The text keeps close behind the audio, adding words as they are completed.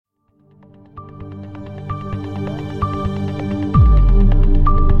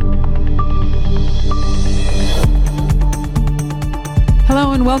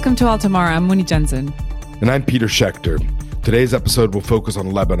and welcome to Altamara. I'm Muni Jensen. And I'm Peter Schechter. Today's episode will focus on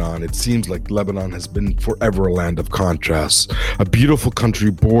Lebanon. It seems like Lebanon has been forever a land of contrasts, a beautiful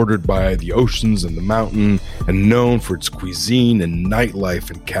country bordered by the oceans and the mountain, and known for its cuisine and nightlife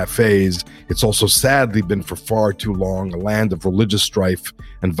and cafes. It's also sadly been for far too long a land of religious strife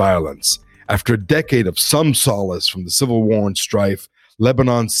and violence. After a decade of some solace from the civil war and strife,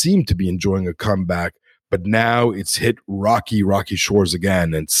 Lebanon seemed to be enjoying a comeback, but now it's hit rocky shores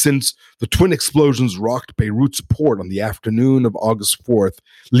again. And since the twin explosions rocked Beirut's port on the afternoon of August 4th,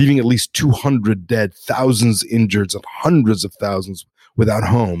 leaving at least 200 dead, thousands injured, and hundreds of thousands without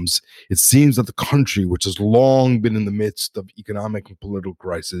homes, it seems that the country, which has long been in the midst of economic and political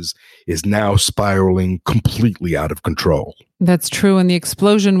crisis, is now spiraling completely out of control. That's true, and the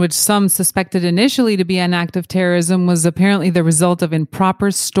explosion, which some suspected initially to be an act of terrorism, was apparently the result of improper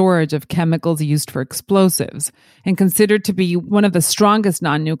storage of chemicals used for explosives, and considered to be one of the strongest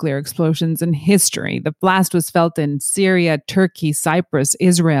non-nuclear explosions in history. The blast was felt in Syria, Turkey, Cyprus,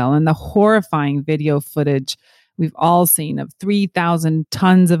 Israel, and the horrifying video footage we've all seen of 3,000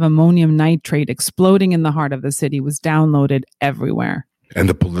 tons of ammonium nitrate exploding in the heart of the city was downloaded everywhere. And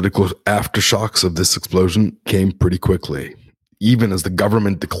the political aftershocks of this explosion came pretty quickly. Even as the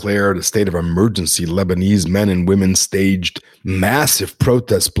government declared a state of emergency, Lebanese men and women staged massive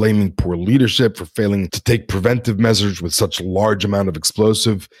protests blaming poor leadership for failing to take preventive measures with such a large amount of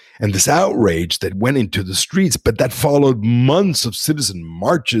explosive. And this outrage that went into the streets, but that followed months of citizen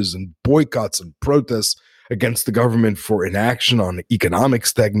marches and boycotts and protests against the government for inaction on economic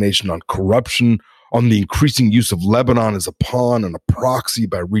stagnation, on corruption, on the increasing use of Lebanon as a pawn and a proxy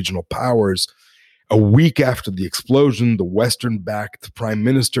by regional powers. A week after the explosion, the Western-backed prime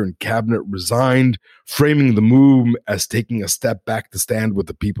minister and cabinet resigned, framing the move as taking a step back to stand with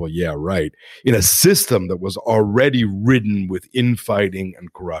the people, yeah, right, in a system that was already ridden with infighting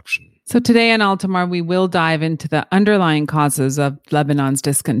and corruption. So today on Altamar, we will dive into the underlying causes of Lebanon's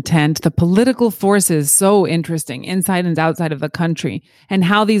discontent, the political forces so interesting inside and outside of the country, and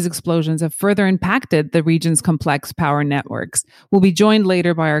how these explosions have further impacted the region's complex power networks. We'll be joined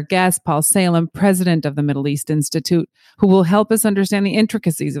later by our guest, Paul Salem, president of the Middle East Institute, who will help us understand the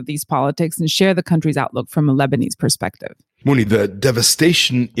intricacies of these politics and share the country's outlook from a Lebanese perspective. Muni, the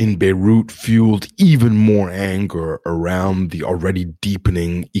devastation in Beirut fueled even more anger around the already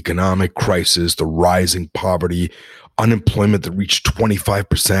deepening economic crisis, the rising poverty, unemployment that reached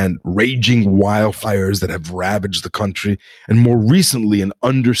 25%, raging wildfires that have ravaged the country, and more recently, an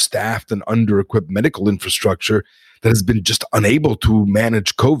understaffed and under-equipped medical infrastructure that has been just unable to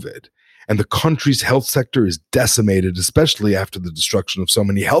manage COVID. And the country's health sector is decimated, especially after the destruction of so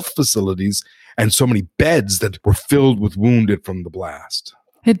many health facilities and so many beds that were filled with wounded from the blast.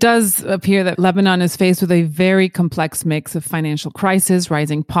 It does appear that Lebanon is faced with a very complex mix of financial crisis,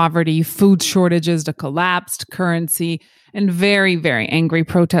 rising poverty, food shortages, the collapsed currency, and very, very angry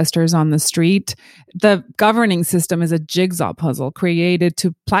protesters on the street. The governing system is a jigsaw puzzle created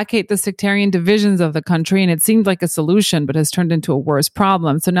to placate the sectarian divisions of the country, and it seemed like a solution, but has turned into a worse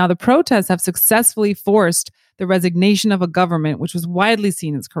problem. So now the protests have successfully forced the resignation of a government which was widely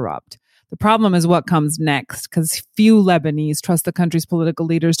seen as corrupt. The problem is what comes next, because few Lebanese trust the country's political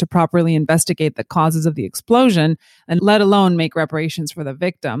leaders to properly investigate the causes of the explosion, and let alone make reparations for the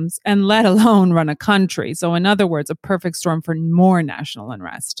victims, and let alone run a country. So in other words, a perfect storm for more national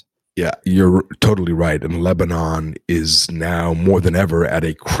unrest. Yeah, you're totally right. And Lebanon is now more than ever at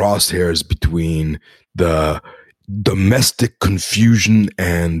a crosshairs between the domestic confusion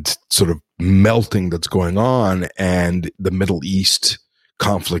and sort of melting that's going on and the Middle East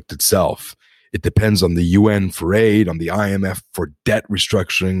conflict itself. It depends on the UN for aid, on the IMF for debt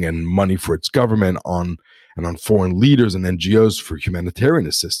restructuring and money for its government, on foreign leaders and NGOs for humanitarian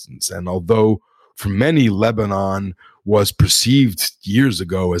assistance. And although for many, Lebanon was perceived years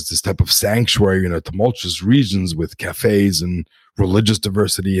ago as this type of sanctuary in a tumultuous regions with cafes and religious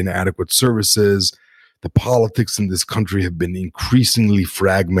diversity and adequate services, the politics in this country have been increasingly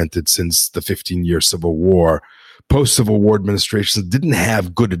fragmented since the 15-year civil war. Post-Civil War administrations didn't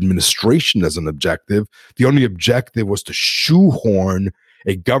have good administration as an objective. The only objective was to shoehorn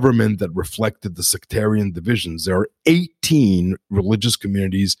a government that reflected the sectarian divisions. There are 18 religious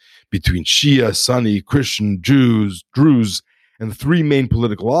communities between Shia, Sunni, Christian, Jews, Druze, and the three main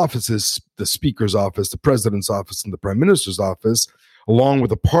political offices, the Speaker's office, the President's office, and the Prime Minister's office, along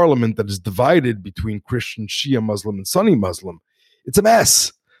with a parliament that is divided between Christian, Shia Muslim, and Sunni Muslim. It's a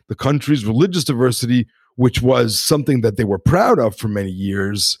mess. The country's religious diversity, which was something that they were proud of for many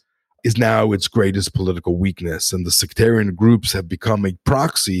years, is now its greatest political weakness. And the sectarian groups have become a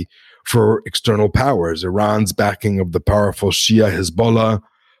proxy for external powers. Iran's backing of the powerful Shia Hezbollah,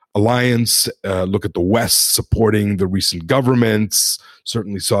 alliance. Look at the West supporting the recent governments.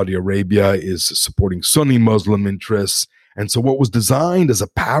 Certainly Saudi Arabia is supporting Sunni Muslim interests. And so what was designed as a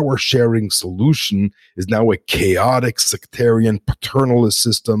power-sharing solution is now a chaotic, sectarian, paternalist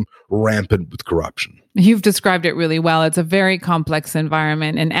system rampant with corruption. You've described it really well. It's a very complex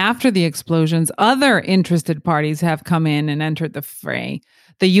environment. And after the explosions, other interested parties have come in and entered the fray.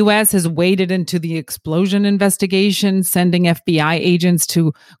 The U.S. has waded into the explosion investigation, sending FBI agents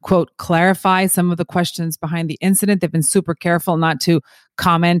to, quote, clarify some of the questions behind the incident. They've been super careful not to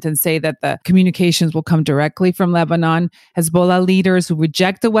comment and say that the communications will come directly from Lebanon. Hezbollah leaders who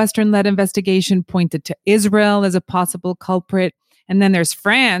reject the Western-led investigation pointed to Israel as a possible culprit. And then there's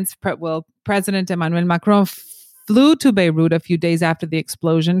France. President Emmanuel Macron flew to Beirut a few days after the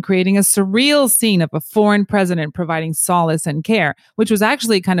explosion, creating a surreal scene of a foreign president providing solace and care, which was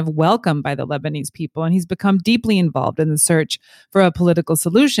actually kind of welcomed by the Lebanese people. And he's become deeply involved in the search for a political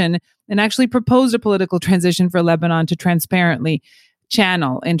solution and actually proposed a political transition for Lebanon to transparently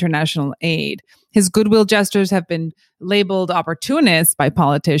channel international aid. His goodwill gestures have been labeled opportunists by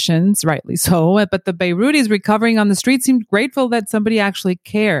politicians, rightly so, but the Beirutis recovering on the street seemed grateful that somebody actually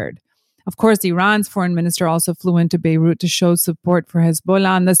cared. Of course, Iran's foreign minister also flew into Beirut to show support for Hezbollah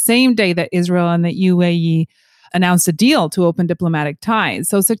on the same day that Israel and the UAE announced a deal to open diplomatic ties.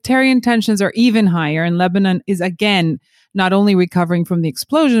 So sectarian tensions are even higher, and Lebanon is again not only recovering from the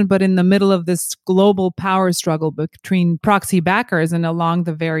explosion, but in the middle of this global power struggle between proxy backers and along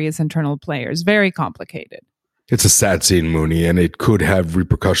the various internal players. Very complicated. It's a sad scene, Mouni, and it could have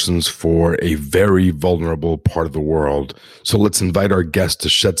repercussions for a very vulnerable part of the world. So let's invite our guest to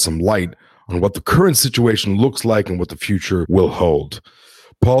shed some light on what the current situation looks like and what the future will hold.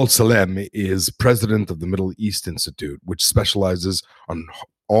 Paul Salem is president of the Middle East Institute, which specializes on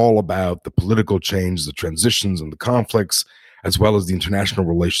all about the political change, the transitions and the conflicts, as well as the international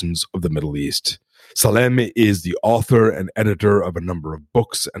relations of the Middle East. Salem is the author and editor of a number of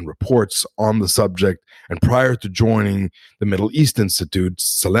books and reports on the subject, and prior to joining the Middle East Institute,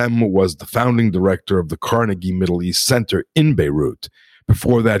 Salem was the founding director of the Carnegie Middle East Center in Beirut.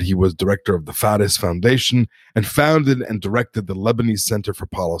 Before that, he was director of the Faris Foundation and founded and directed the Lebanese Center for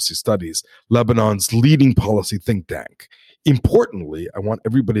Policy Studies, Lebanon's leading policy think tank. Importantly, I want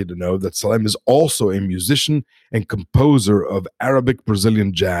everybody to know that Salem is also a musician and composer of Arabic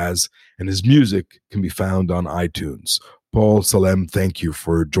Brazilian jazz, and his music can be found on iTunes. Paul Salem, thank you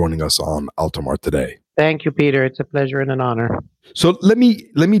for joining us on Altamar today. Thank you, Peter. It's a pleasure and an honor. So let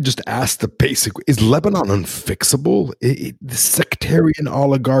me just ask the basic: is Lebanon unfixable? The sectarian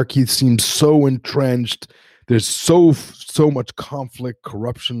oligarchy seems so entrenched. There's so much conflict,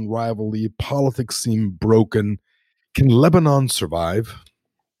 corruption, rivalry. Politics seem broken. Can Lebanon survive?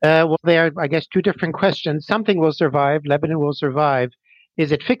 Well, there are, I guess, two different questions. Something will survive. Lebanon will survive.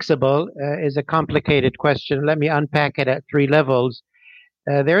 Is it fixable? Is a complicated question. Let me unpack it at three levels.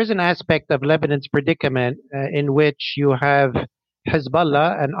 There is an aspect of Lebanon's predicament in which you have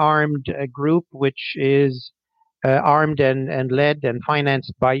Hezbollah, an armed group which is armed and led and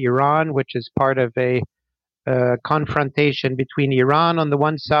financed by Iran, which is part of a confrontation between Iran on the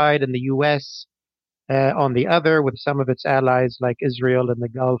one side and the U.S. On the other, with some of its allies like Israel and the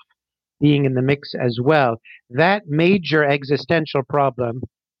Gulf being in the mix as well. That major existential problem,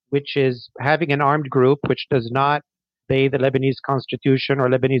 which is having an armed group which does not obey the Lebanese constitution or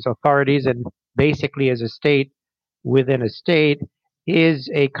Lebanese authorities and basically is a state within a state, is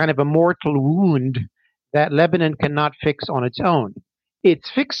a kind of a mortal wound that Lebanon cannot fix on its own.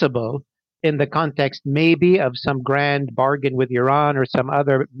 It's fixable in the context maybe of some grand bargain with Iran or some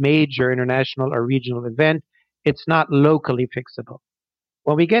other major international or regional event. It's not locally fixable.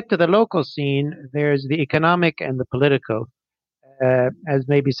 When we get to the local scene, there's the economic and the political. As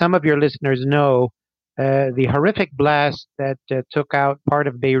maybe some of your listeners know, the horrific blast that took out part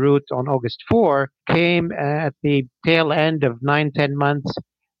of Beirut on August 4 came at the tail end of 9-10 months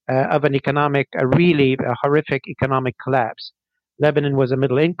of a really horrific economic collapse. Lebanon was a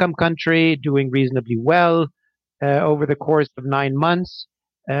middle-income country doing reasonably well over the course of 9 months.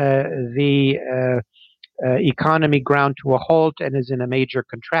 The economy ground to a halt and is in a major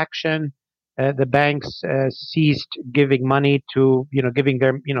contraction. The banks ceased giving money to, giving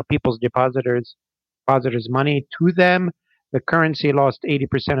their, people's depositors money to them. The currency lost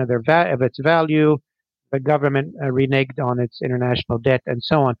 80% of its value. The government reneged on its international debt and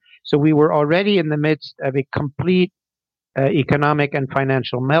so on. So we were already in the midst of a complete economic and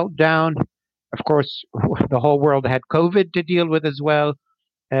financial meltdown. Of course, the whole world had COVID to deal with as well.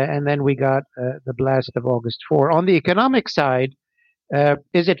 And then we got the blast of August 4. On the economic side,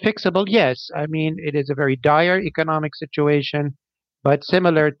 is it fixable? Yes. I mean, it is a very dire economic situation. but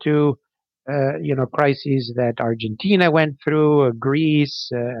similar to crises that Argentina went through, Greece,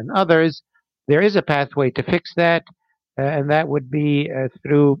 and others, there is a pathway to fix that, and that would be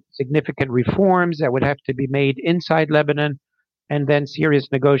through significant reforms that would have to be made inside Lebanon, and then serious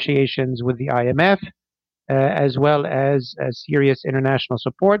negotiations with the IMF, as well as serious international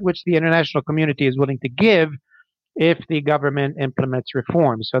support, which the international community is willing to give if the government implements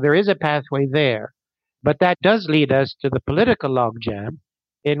reforms. So there is a pathway there. But that does lead us to the political logjam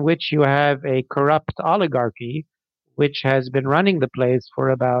in which you have a corrupt oligarchy which has been running the place for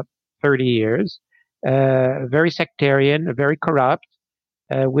about 30 years, very sectarian, very corrupt,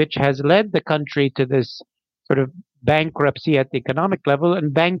 which has led the country to this sort of bankruptcy at the economic level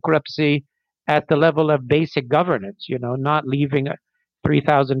and bankruptcy at the level of basic governance, not leaving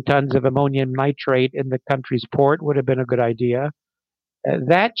 3,000 tons of ammonium nitrate in the country's port would have been a good idea.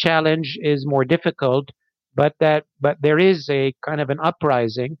 That challenge is more difficult, but there is a kind of an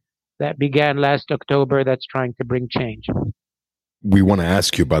uprising that began last October that's trying to bring change. We want to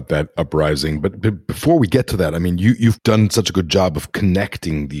ask you about that uprising, but before we get to that, I mean, you've done such a good job of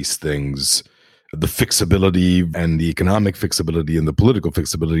connecting these things. The fixability and the economic fixability and the political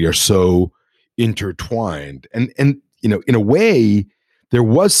fixability are so intertwined, and in a way, there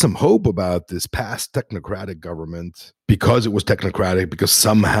was some hope about this past technocratic government because it was technocratic, because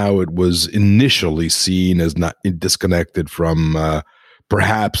somehow it was initially seen as not disconnected from,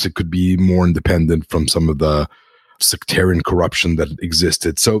 perhaps it could be more independent from some of the sectarian corruption that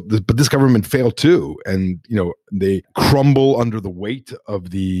existed. So, but this government failed too. And, they crumble under the weight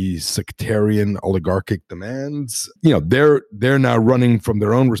of the sectarian oligarchic demands. They're now running from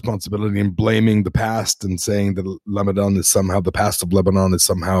their own responsibility and blaming the past and saying that the past of Lebanon is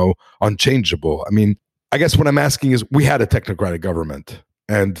somehow unchangeable. I mean, I guess what I'm asking is, we had a technocratic government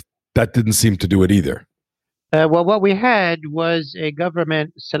and that didn't seem to do it either. Well, what we had was a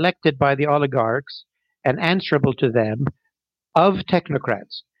government selected by the oligarchs and answerable to them of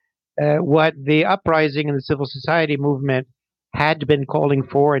technocrats. What the uprising and the civil society movement had been calling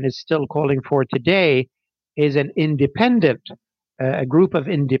for and is still calling for today is an independent, a group of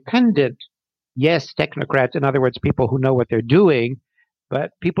independent, yes, technocrats, in other words, people who know what they're doing,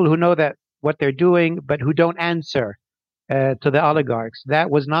 but people who know that what they're doing, but who don't answer to the oligarchs. That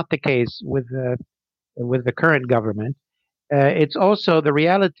was not the case with the current government. It's also the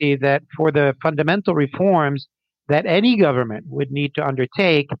reality that for the fundamental reforms that any government would need to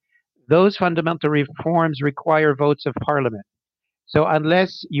undertake, those fundamental reforms require votes of parliament. So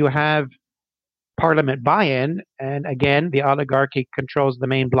unless you have parliament buy-in, and again, the oligarchy controls the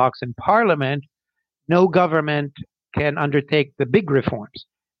main blocks in parliament, no government can undertake the big reforms.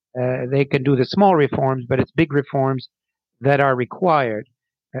 They can do the small reforms, but it's big reforms that are required.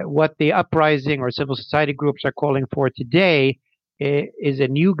 What the uprising or civil society groups are calling for today is a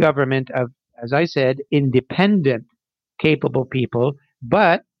new government of, as I said, independent, capable people,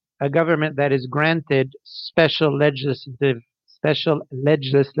 but a government that is granted special legislative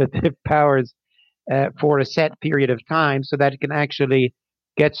powers for a set period of time so that it can actually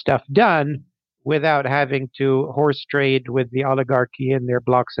get stuff done without having to horse trade with the oligarchy and their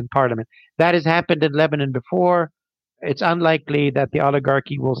blocks in parliament. That has happened in Lebanon before. It's unlikely that the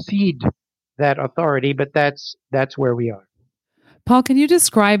oligarchy will cede that authority, but that's where we are. Paul, can you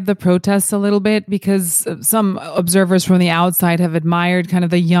describe the protests a little bit? Because some observers from the outside have admired kind of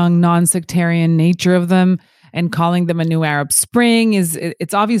the young, non-sectarian nature of them and calling them a new Arab Spring.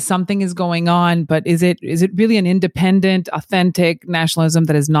 It's obvious something is going on, but is it really an independent, authentic nationalism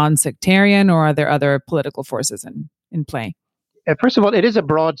that is non-sectarian, or are there other political forces in play? First of all, it is a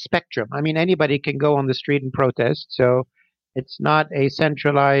broad spectrum. I mean, anybody can go on the street and protest, so it's not a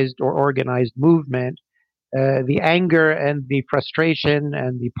centralized or organized movement. The anger and the frustration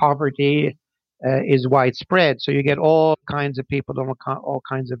and the poverty is widespread, so you get all kinds of people, all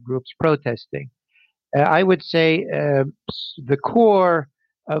kinds of groups protesting. I would say the core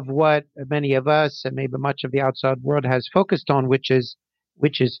of what many of us and maybe much of the outside world has focused on, which is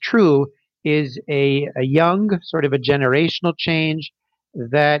true, is a young, sort of a generational change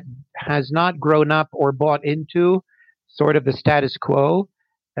that has not grown up or bought into sort of the status quo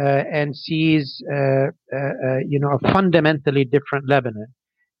and sees a fundamentally different Lebanon.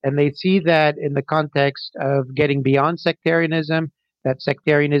 And they see that in the context of getting beyond sectarianism, that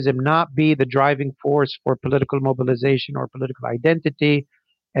sectarianism not be the driving force for political mobilization or political identity,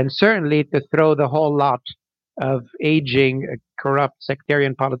 and certainly to throw the whole lot of aging, corrupt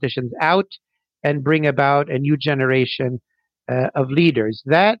sectarian politicians out and bring about a new generation of leaders.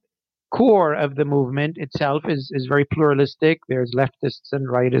 That core of the movement itself is very pluralistic. There's leftists and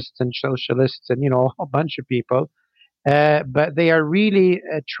rightists and socialists and, a whole bunch of people. But they are really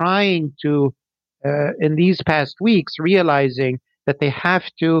trying to, in these past weeks, realizing that they have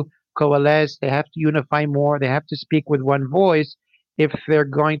to coalesce, they have to unify more, they have to speak with one voice if they're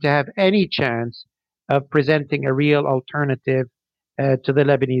going to have any chance of presenting a real alternative to the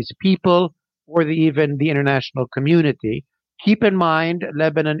Lebanese people or even the international community. Keep in mind,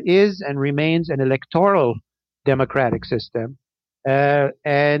 Lebanon is and remains an electoral democratic system.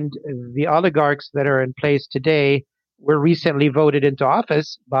 And the oligarchs that are in place today were recently voted into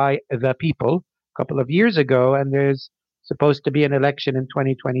office by the people a couple of years ago. And there's supposed to be an election in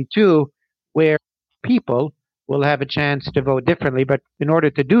 2022 where people will have a chance to vote differently. But in order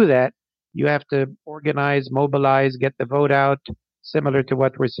to do that, you have to organize, mobilize, get the vote out, similar to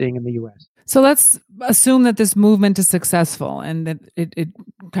what we're seeing in the US. So let's assume that this movement is successful and that it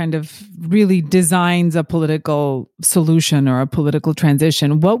kind of really designs a political solution or a political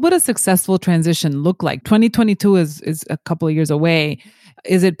transition. What would a successful transition look like? 2022 is a couple of years away.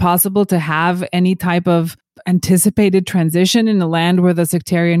 Is it possible to have any type of anticipated transition in a land where the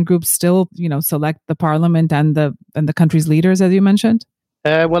sectarian groups still, select the parliament and the country's leaders, as you mentioned?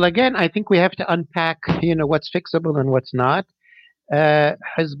 Well, again, I think we have to unpack, what's fixable and what's not.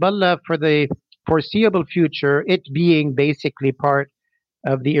 Hezbollah, for the foreseeable future, it being basically part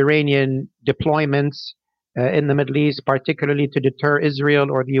of the Iranian deployments in the Middle East, particularly to deter Israel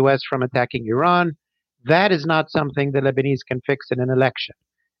or the US from attacking Iran, that is not something the Lebanese can fix in an election.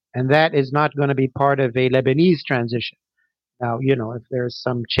 And that is not going to be part of a Lebanese transition. Now, if there's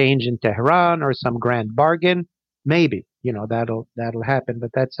some change in Tehran or some grand bargain, maybe, that'll happen, but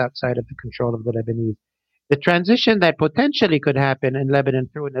that's outside of the control of the Lebanese. The transition that potentially could happen in Lebanon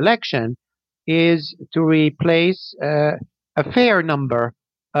through an election is to replace a fair number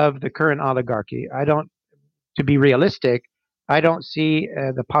of the current oligarchy. To be realistic, I don't see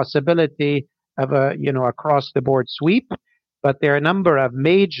the possibility of a across the board sweep, but there are a number of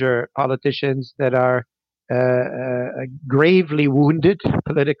major politicians that are gravely wounded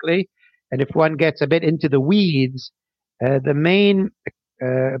politically, and if one gets a bit into the weeds, the main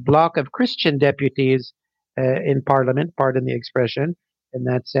block of Christian deputies in parliament, pardon the expression, in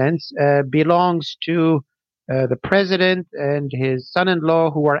that sense, belongs to the president and his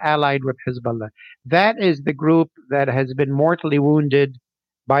son-in-law who are allied with Hezbollah. That is the group that has been mortally wounded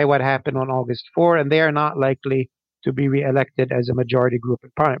by what happened on August 4, and they are not likely to be re-elected as a majority group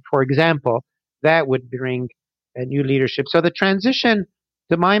in parliament. For example, that would bring a new leadership. So the transition,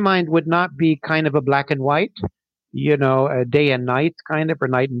 to my mind, would not be kind of a black and white, a day and night kind of, or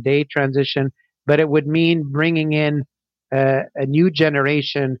night and day transition, but it would mean bringing in a new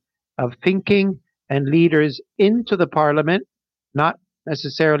generation of thinking and leaders into the parliament, not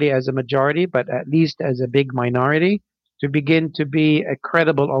necessarily as a majority, but at least as a big minority, to begin to be a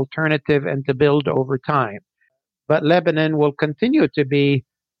credible alternative and to build over time. But Lebanon will continue to be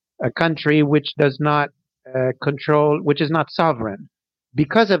a country which does not which is not sovereign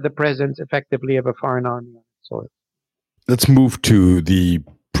because of the presence effectively of a foreign army on its soil. Let's move to the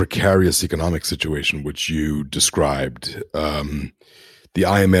precarious economic situation which you described. The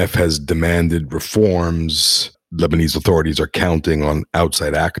IMF has demanded reforms. Lebanese authorities are counting on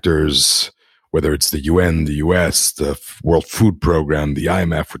outside actors, whether it's the UN, the US, the World Food Program, the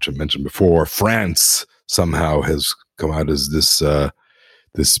IMF, which I mentioned before. France somehow has come out as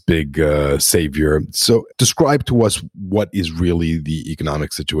this big savior. So describe to us what is really the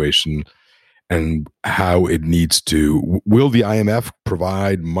economic situation and how it needs to. Will the IMF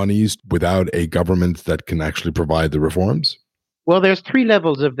provide monies without a government that can actually provide the reforms? Well, there's three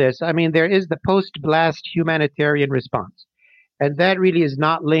levels of this. I mean, there is the post-blast humanitarian response, and that really is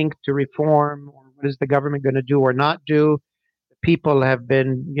not linked to reform or what is the government going to do or not do. The people have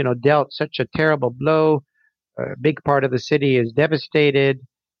been, dealt such a terrible blow. A big part of the city is devastated.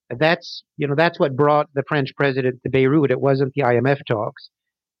 That's what brought the French president to Beirut. It wasn't the IMF talks.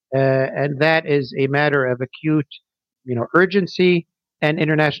 And that is a matter of acute, urgency and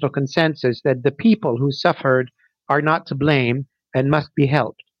international consensus that the people who suffered are not to blame and must be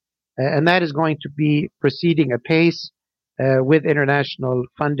helped. And that is going to be proceeding apace with international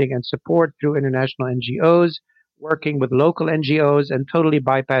funding and support through international NGOs, working with local NGOs and totally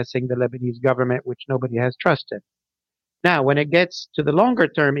bypassing the Lebanese government, which nobody has trusted. Now, when it gets to the longer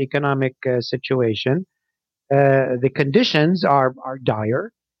term economic situation, the conditions are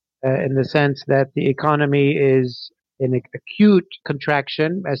dire. In the sense that the economy is in acute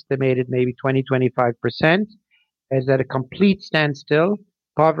contraction, estimated maybe 20-25%, is at a complete standstill.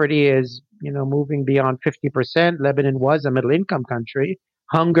 Poverty is, moving beyond 50%. Lebanon was a middle-income country.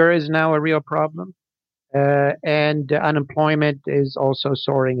 Hunger is now a real problem. And unemployment is also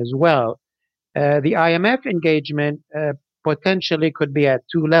soaring as well. The IMF engagement potentially could be at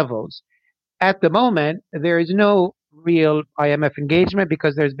two levels. At the moment, there is no real IMF engagement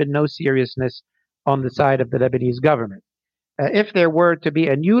because there's been no seriousness on the side of the Lebanese government. If there were to be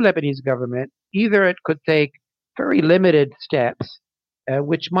a new Lebanese government, either it could take very limited steps,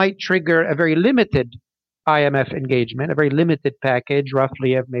 which might trigger a very limited IMF engagement, a very limited package,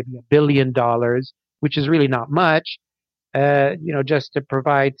 roughly of maybe $1 billion, which is really not much, just to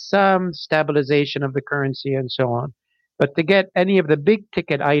provide some stabilization of the currency and so on. But to get any of the big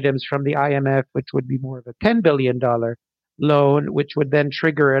ticket items from the IMF, which would be more of a $10 billion loan, which would then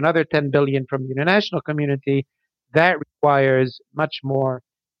trigger another $10 billion from the international community, that requires much more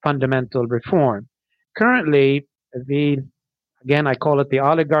fundamental reform. Currently, again, I call it the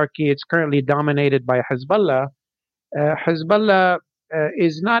oligarchy. It's currently dominated by Hezbollah. Hezbollah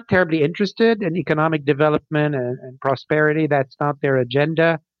is not terribly interested in economic development and prosperity. That's not their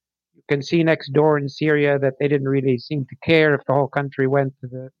agenda. You can see next door in Syria that they didn't really seem to care if the whole country went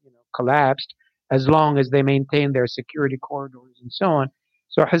to collapsed, as long as they maintained their security corridors and so on.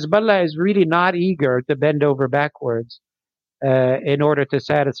 So Hezbollah is really not eager to bend over backwards in order to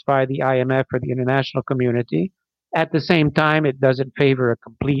satisfy the IMF or the international community. At the same time, it doesn't favor a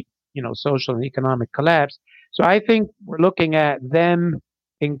complete, social and economic collapse. So I think we're looking at them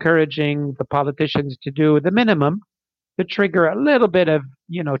encouraging the politicians to do the minimum to trigger a little bit of,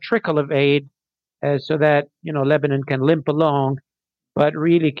 trickle of aid so that, Lebanon can limp along, but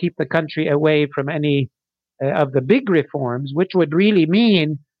really keep the country away from any of the big reforms, which would really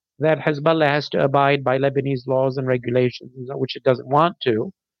mean that Hezbollah has to abide by Lebanese laws and regulations, which it doesn't want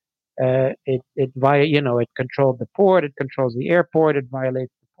to. It controls the port, it controls the airport, it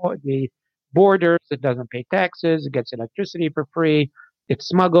violates the borders, it doesn't pay taxes, it gets electricity for free, it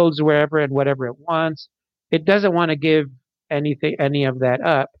smuggles wherever and whatever it wants. It doesn't want to give any of that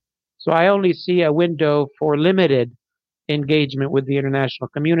up. So I only see a window for limited engagement with the international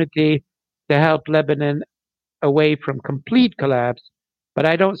community to help Lebanon away from complete collapse, but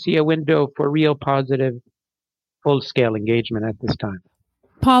I don't see a window for real positive full-scale engagement at this time.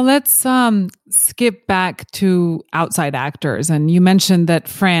 Paul, let's skip back to outside actors. And you mentioned that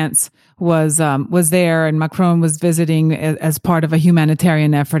France was there and Macron was visiting as part of a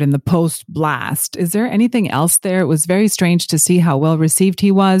humanitarian effort in the post-blast. Is there anything else there? It was very strange to see how well received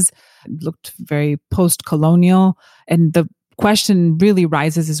he was. It looked very post-colonial. And the question really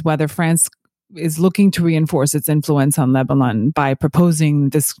rises is whether France is looking to reinforce its influence on Lebanon by proposing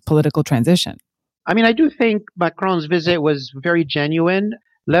this political transition. I mean, I do think Macron's visit was very genuine.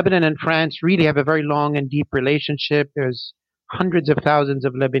 Lebanon and France really have a very long and deep relationship. There's hundreds of thousands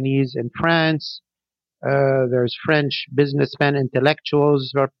of Lebanese in France. There's French businessmen,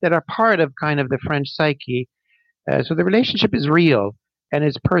 intellectuals that are part of kind of the French psyche. So the relationship is real and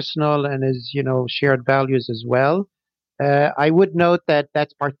is personal and is, shared values as well. I would note that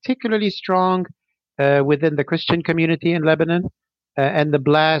that's particularly strong within the Christian community in Lebanon. And the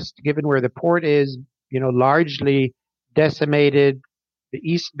blast, given where the port is, largely decimated the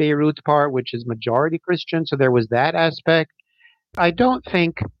East Beirut part, which is majority Christian. So there was that aspect. I don't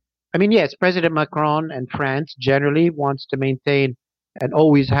think, yes, President Macron and France generally wants to maintain and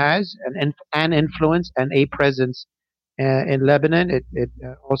always has an influence and a presence in Lebanon. It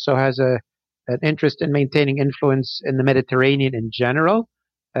also has an interest in maintaining influence in the Mediterranean in general.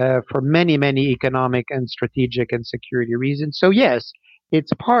 For many, many economic and strategic and security reasons. So yes,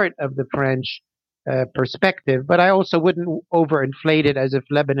 it's part of the French perspective, but I also wouldn't overinflate it as if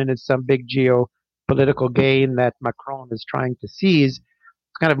Lebanon is some big geopolitical gain that Macron is trying to seize.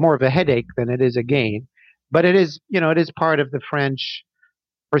 It's kind of more of a headache than it is a gain. But it is, it is part of the French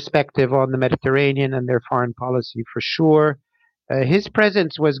perspective on the Mediterranean and their foreign policy for sure. His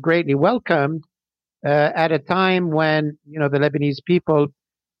presence was greatly welcomed at a time when, the Lebanese people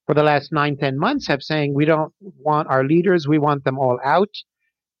for the last 9-10 months have saying, we don't want our leaders, we want them all out.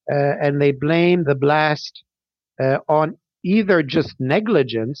 And they blame the blast on either just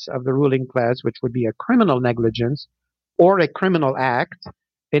negligence of the ruling class, which would be a criminal negligence, or a criminal act.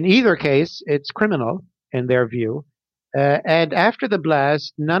 In either case, it's criminal in their view. And after the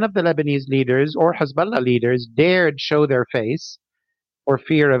blast, none of the Lebanese leaders or Hezbollah leaders dared show their face for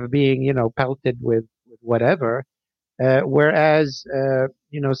fear of being, pelted with whatever. Whereas,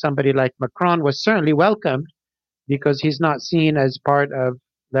 somebody like Macron was certainly welcomed because he's not seen as part of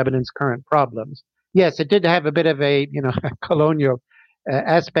Lebanon's current problems. Yes, it did have a bit of a, colonial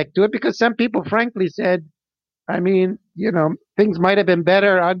aspect to it because some people frankly said, things might have been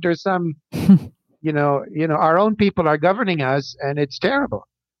better under some, our own people are governing us and it's terrible.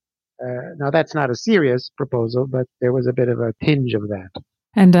 Now, that's not a serious proposal, but there was a bit of a tinge of that.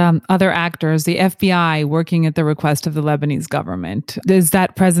 And other actors, the FBI working at the request of the Lebanese government. Is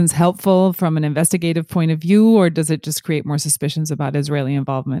that presence helpful from an investigative point of view, or does it just create more suspicions about Israeli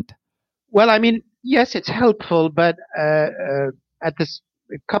involvement? Well, I mean, yes, it's helpful, but at this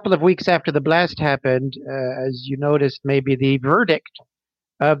a couple of weeks after the blast happened, as you noticed, maybe the verdict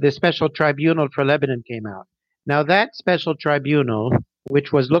of the Special Tribunal for Lebanon came out. Now, that Special Tribunal,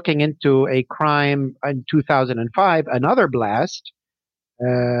 which was looking into a crime in 2005, another blast,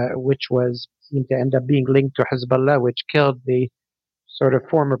 which seemed to end up being linked to Hezbollah, which killed the sort of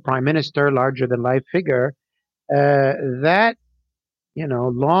former prime minister, larger than life figure. That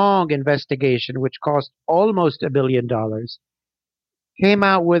long investigation, which cost almost $1 billion, came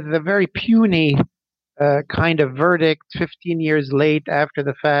out with a very puny kind of verdict 15 years late after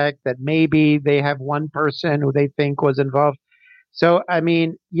the fact that maybe they have one person who they think was involved. So, I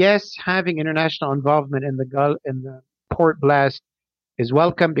mean, yes, having international involvement in the port blast is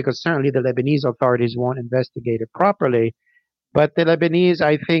welcome because certainly the Lebanese authorities won't investigate it properly. But the Lebanese,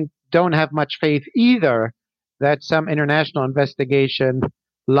 I think, don't have much faith either that some international investigation,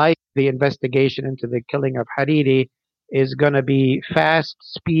 like the investigation into the killing of Hariri, is going to be fast,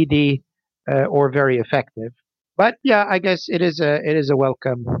 speedy, or very effective. But yeah, I guess it is a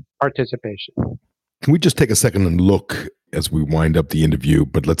welcome participation. Can we just take a second and look as we wind up the interview?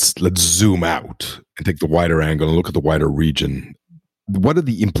 But let's zoom out and take the wider angle and look at the wider region. What are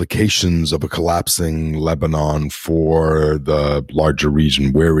the implications of a collapsing Lebanon for the larger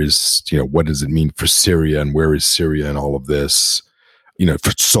region? What does it mean for Syria, and where is Syria in all of this?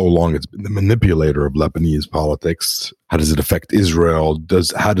 For so long, it's been the manipulator of Lebanese politics. How does it affect Israel?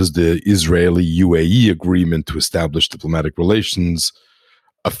 How does the Israeli-UAE agreement to establish diplomatic relations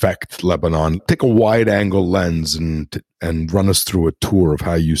affect Lebanon? Take a wide-angle lens and run us through a tour of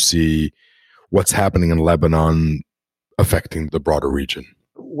how you see what's happening in Lebanon affecting the broader region.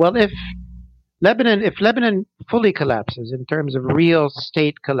 Well, if Lebanon fully collapses in terms of real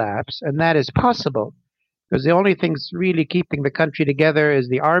state collapse, and that is possible, because the only things really keeping the country together is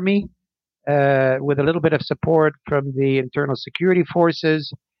the army, with a little bit of support from the internal security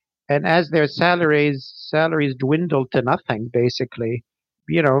forces, and as their salaries dwindle to nothing, basically,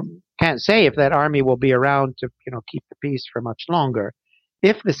 can't say if that army will be around to keep the peace for much longer.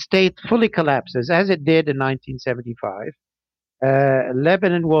 If the state fully collapses, as it did in 1975,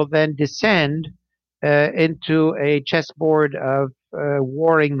 Lebanon will then descend into a chessboard of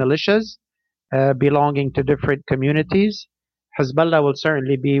warring militias belonging to different communities. Hezbollah will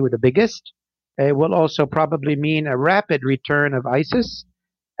certainly be the biggest. It will also probably mean a rapid return of ISIS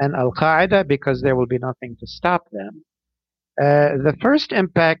and Al-Qaeda because there will be nothing to stop them. The first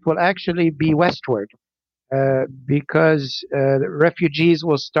impact will actually be westward. Because refugees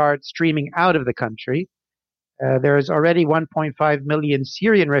will start streaming out of the country. There is already 1.5 million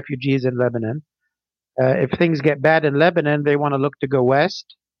Syrian refugees in Lebanon. If things get bad in Lebanon, they want to look to go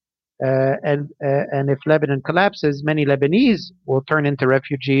west. And if Lebanon collapses, many Lebanese will turn into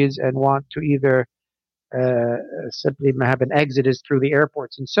refugees and want to either simply have an exodus through the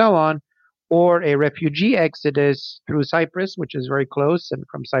airports and so on, or a refugee exodus through Cyprus, which is very close, and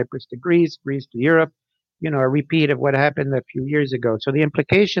from Cyprus to Greece, Greece to Europe. A repeat of what happened a few years ago. So the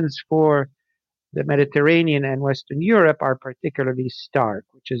implications for the Mediterranean and Western Europe are particularly stark,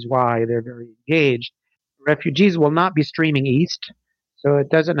 which is why they're very engaged. Refugees will not be streaming east, so it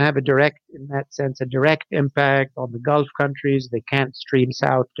doesn't have in that sense, a direct impact on the Gulf countries. They can't stream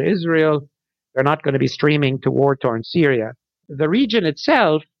south to Israel. They're not going to be streaming to war-torn Syria. The region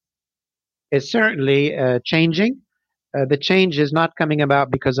itself is certainly changing. The change is not coming about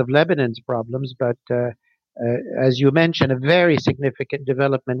because of Lebanon's problems, but as you mentioned, a very significant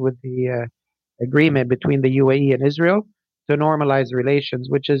development with the agreement between the UAE and Israel to normalize relations,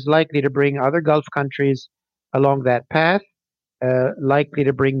 which is likely to bring other Gulf countries along that path, likely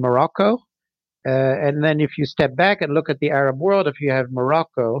to bring Morocco. And then if you step back and look at the Arab world, if you have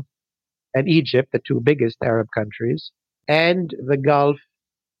Morocco and Egypt, the two biggest Arab countries, and the Gulf,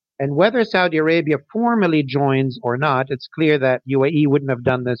 and whether Saudi Arabia formally joins or not, it's clear that UAE wouldn't have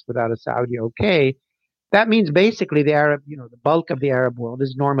done this without a Saudi okay. That means basically the bulk of the Arab world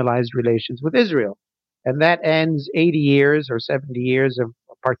is normalized relations with Israel. And that ends 80 years or 70 years of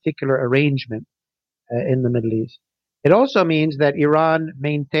a particular arrangement in the Middle East. It also means that Iran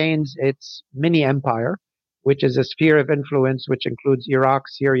maintains its mini empire, which is a sphere of influence which includes Iraq,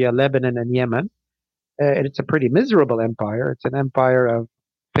 Syria, Lebanon, and Yemen. And it's a pretty miserable empire. It's an empire of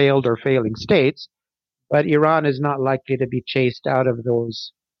failed or failing states. But Iran is not likely to be chased out of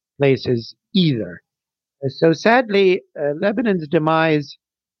those places either. So sadly, Lebanon's demise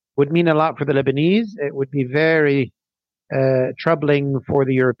would mean a lot for the Lebanese. It would be very troubling for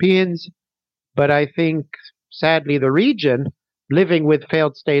the Europeans. But I think, sadly, the region, living with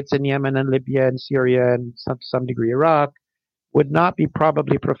failed states in Yemen and Libya and Syria and to some degree Iraq, would not be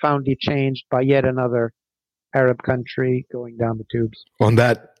probably profoundly changed by yet another Arab country going down the tubes. On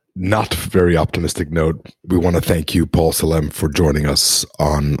that not very optimistic note, we want to thank you, Paul Salem, for joining us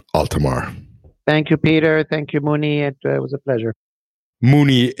on Altamar. Thank you, Peter. Thank you, Mouni. It was a pleasure.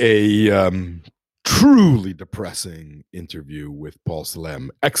 Mouni, a truly depressing interview with Paul Salem.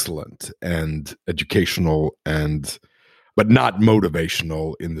 Excellent and educational, but not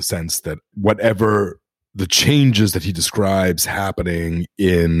motivational, in the sense that whatever the changes that he describes happening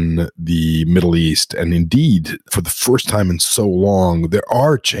in the Middle East, and indeed for the first time in so long, there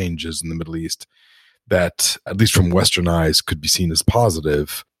are changes in the Middle East that, at least from Western eyes, could be seen as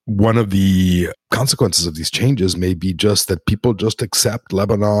positive. One of the consequences of these changes may be just that people just accept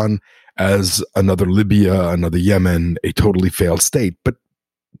Lebanon as another Libya, another Yemen, a totally failed state. But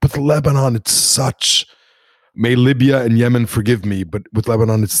with Lebanon, it's such... May Libya and Yemen forgive me, but with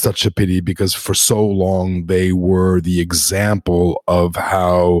Lebanon, it's such a pity, because for so long they were the example of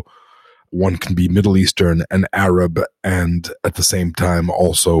how one can be Middle Eastern and Arab and at the same time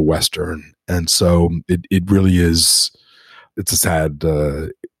also Western. And so it really is, it's a sad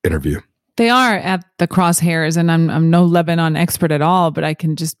interview. They are at the crosshairs, and I'm no Lebanon expert at all, but I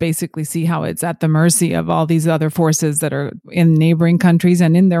can just basically see how it's at the mercy of all these other forces that are in neighboring countries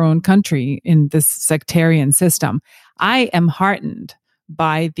and in their own country in this sectarian system. I am heartened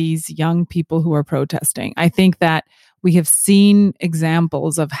by these young people who are protesting. I think that we have seen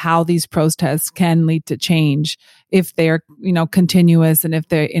examples of how these protests can lead to change if they're, continuous and if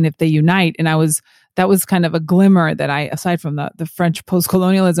they unite. And that was kind of a glimmer that aside from the French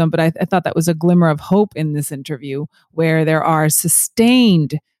post-colonialism, but I thought that was a glimmer of hope in this interview, where there are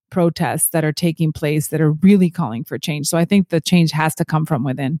sustained protests that are taking place that are really calling for change. So I think the change has to come from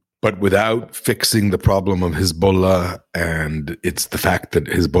within. But without fixing the problem of Hezbollah, and it's the fact that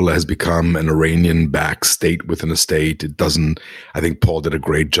Hezbollah has become an Iranian-backed state within a state. It doesn't, I think Paul did a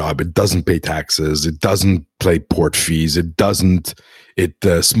great job. It doesn't pay taxes. It doesn't pay port fees. It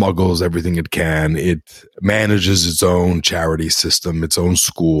smuggles everything it can. It manages its own charity system, its own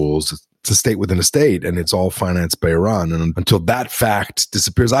schools. It's a state within a state, and it's all financed by Iran. And until that fact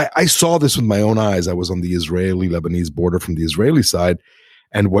disappears, I saw this with my own eyes. I was on the Israeli-Lebanese border from the Israeli side,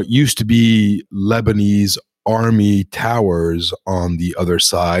 and what used to be Lebanese army towers on the other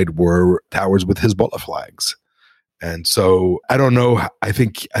side were towers with Hezbollah flags. And so I don't know. I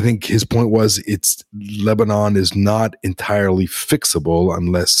think his point was Lebanon is not entirely fixable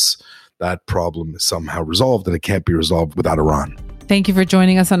unless that problem is somehow resolved, and it can't be resolved without Iran. Thank you for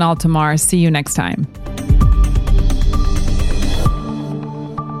joining us on Altamar. See you next time.